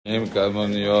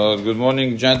Good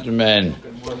morning, gentlemen.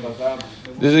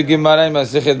 This is Gemara in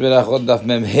Masechet Berachot Daf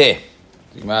Mem He.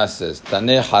 Gemara says,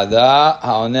 Taneh Hada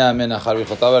Haoneh Amen Achar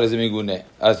Vichotav Arezeh Miguneh.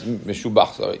 As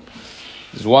Meshubach, sorry.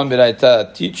 There's one Beraita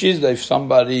that teaches that if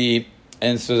somebody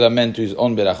answers Amen to his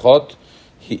own Berachot,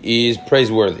 he is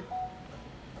praiseworthy.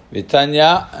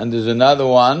 Vitanya, and there's another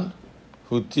one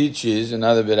who teaches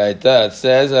another Beraita that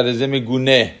says Arezeh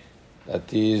Miguneh.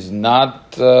 That he is not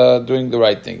doing the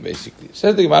right thing, basically.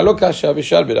 Says the Gemara, Lo kasha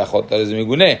b'shar berachot arezeh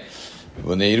miguneh.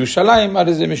 Boneh Yerushalayim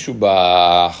arezeh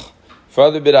meshubach. For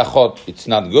other berachot, it's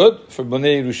not good. For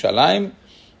Boneh Yerushalayim,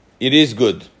 it is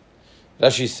good.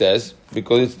 Rashi says,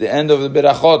 because it's the end of the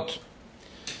berachot.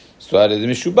 So arezeh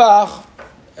meshubach,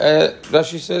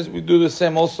 Rashi says, we do the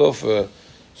same also for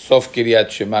Sof Kiryat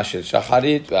Shema shel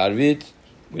Shacharit ve'Arvit.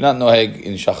 We're not noheg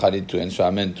in Shacharit to answer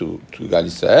Amen to Gal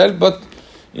Yisrael, but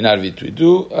in Arvit we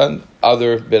do, and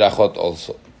other berachot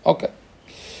also. Okay.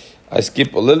 I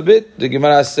skip a little bit. The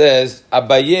Gemara says,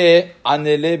 Abaye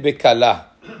anele bekala.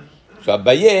 So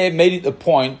Abaye made it a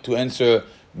point to answer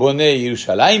Boneh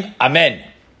Yerushalayim, Amen.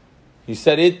 He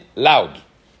said it loud.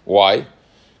 Why?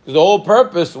 Because the whole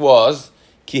purpose was,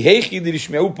 Ki heichi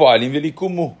dirishmeu po'alim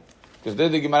velikumu. Because then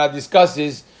the Gemara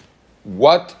discusses,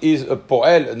 what is a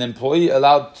po'el, an employee,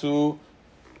 allowed to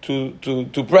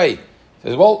pray? He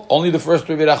says, well, only the first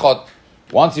three berachot.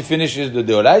 Once he finishes the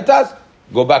deoraitas,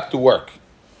 go back to work.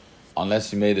 Unless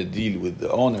he made a deal with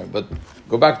the owner, but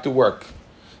go back to work.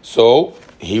 So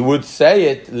he would say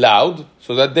it loud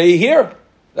so that they hear.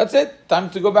 That's it. Time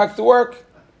to go back to work.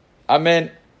 Amen.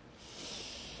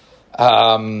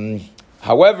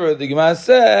 However, the Gemara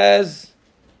says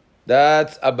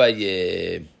that's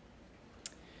Abaye.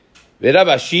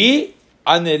 V'Ravashi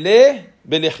anele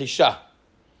belechisha.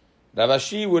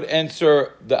 Ravashi would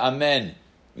answer the Amen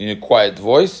in a quiet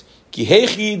voice. Ki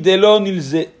heichi delo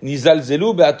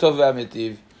nizalzelu be'atov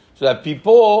ve'ametiv. So that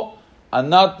people are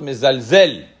not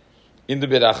mezalzel in the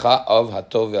beracha of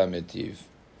hatov ve'ametiv.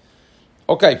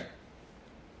 Okay.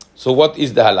 So what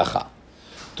is the halacha?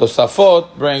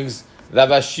 Tosafot brings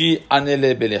Ravashi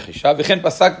anele belechisha. V'chen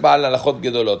pasak ba'al halachot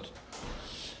gedolot.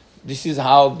 This is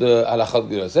how the halachot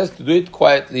gedolot says, to do it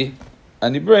quietly.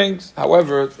 And he brings,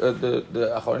 however, the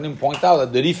Acharonim point out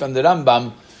that the Rif and the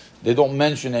Rambam, they don't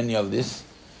mention any of this.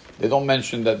 They don't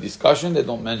mention that discussion. They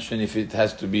don't mention if it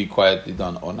has to be quietly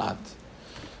done or not.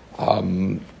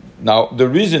 Now, the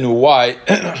reason why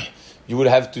you would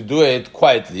have to do it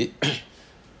quietly,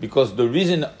 because the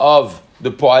reason of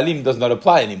the Po'alim does not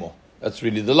apply anymore. That's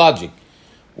really the logic.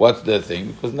 What's the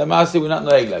thing? Because in the Maaseh, we're not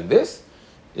noeg like this.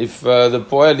 If the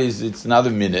Po'el it's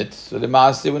another minute, so the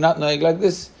Maaseh, we're not noeg like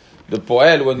this. The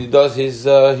Poel, when he does his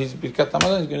Birkat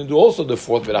Hamazon, he's going to do also the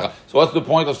fourth Beracha. So what's the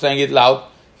point of saying it loud?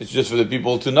 If it's just for the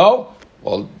people to know,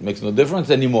 well, it makes no difference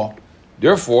anymore.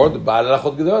 Therefore, the Baal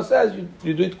Halachot Gedol says,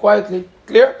 you do it quietly.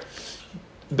 Clear?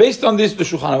 Based on this, the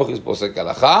Shulchan Aruch is posek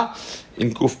halacha,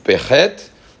 in Kuf Pechet,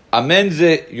 Amen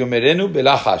ze yomerenu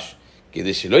belachash,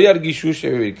 kede shelo yargishu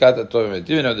shebirkat atov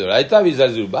metiv v'nodoraita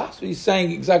v'zalzul bach. So he's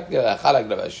saying exactly halacha like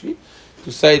Ravashi,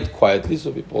 to say it quietly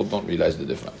so people don't realize the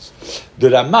difference.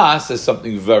 The Rama says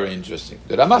something very interesting.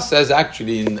 The Rama says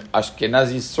actually in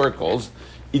Ashkenazi circles,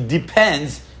 it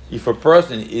depends if a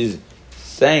person is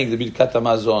saying the Birkat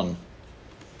Hamazon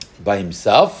by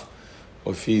himself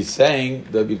or if he's saying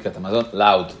the Birkat Hamazon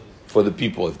loud for the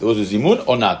people, if those are Zimun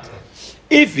or not.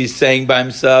 If he's saying by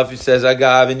himself, he says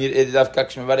Agav and Yir'ed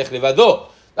Kak Shmevarech Levado.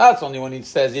 That's only when he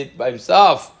says it by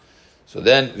himself. So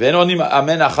then, V'enonim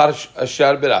Amen Achar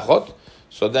Ashar Berachot.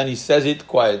 So then he says it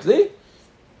quietly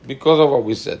because of what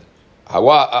we said.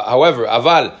 However,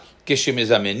 aval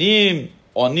keshemezamenim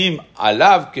onim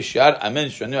alav keshear amen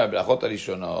shonim habrachot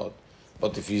harishonot.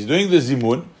 But if he's doing the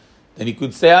zimun, then he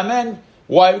could say amen.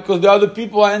 Why? Because the other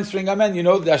people are answering amen. You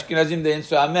know, the Ashkenazim, they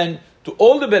answer amen to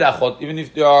all the berachot, even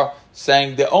if they are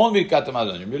saying their own birkat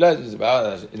hamazon. You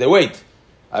realize they wait.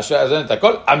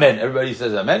 Amen. Everybody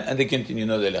says amen, and they continue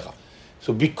Nodelecha.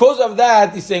 So because of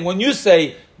that, he's saying when you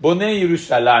say Boneh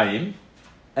Yerushalayim,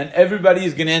 and everybody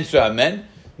is going to answer Amen,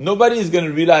 nobody is going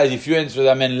to realize if you answer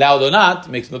Amen loud or not.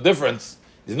 It makes no difference.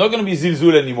 There's not going to be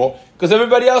zilzul anymore, because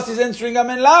everybody else is answering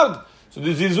Amen loud. So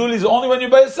the zilzul is only when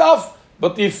you're by yourself.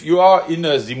 But if you are in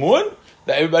a zimun,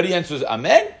 that everybody answers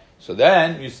Amen, so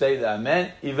then you say the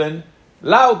Amen even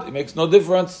loud. It makes no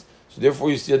difference. So therefore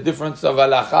you see a difference of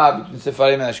halacha between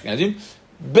Sepharim and Ashkenazim,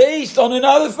 based on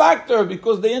another factor,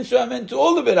 because they answer Amen to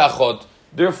all the berachot.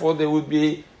 Therefore, they would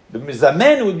be, the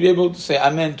Mizamen would be able to say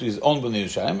Amen to his own Boneh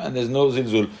Yerushalayim, and there's no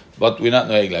zilzul. But we're not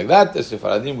knowing like that. The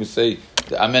Sephardim will say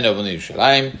the Amen of Boneh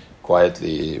Yerushalayim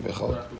quietly.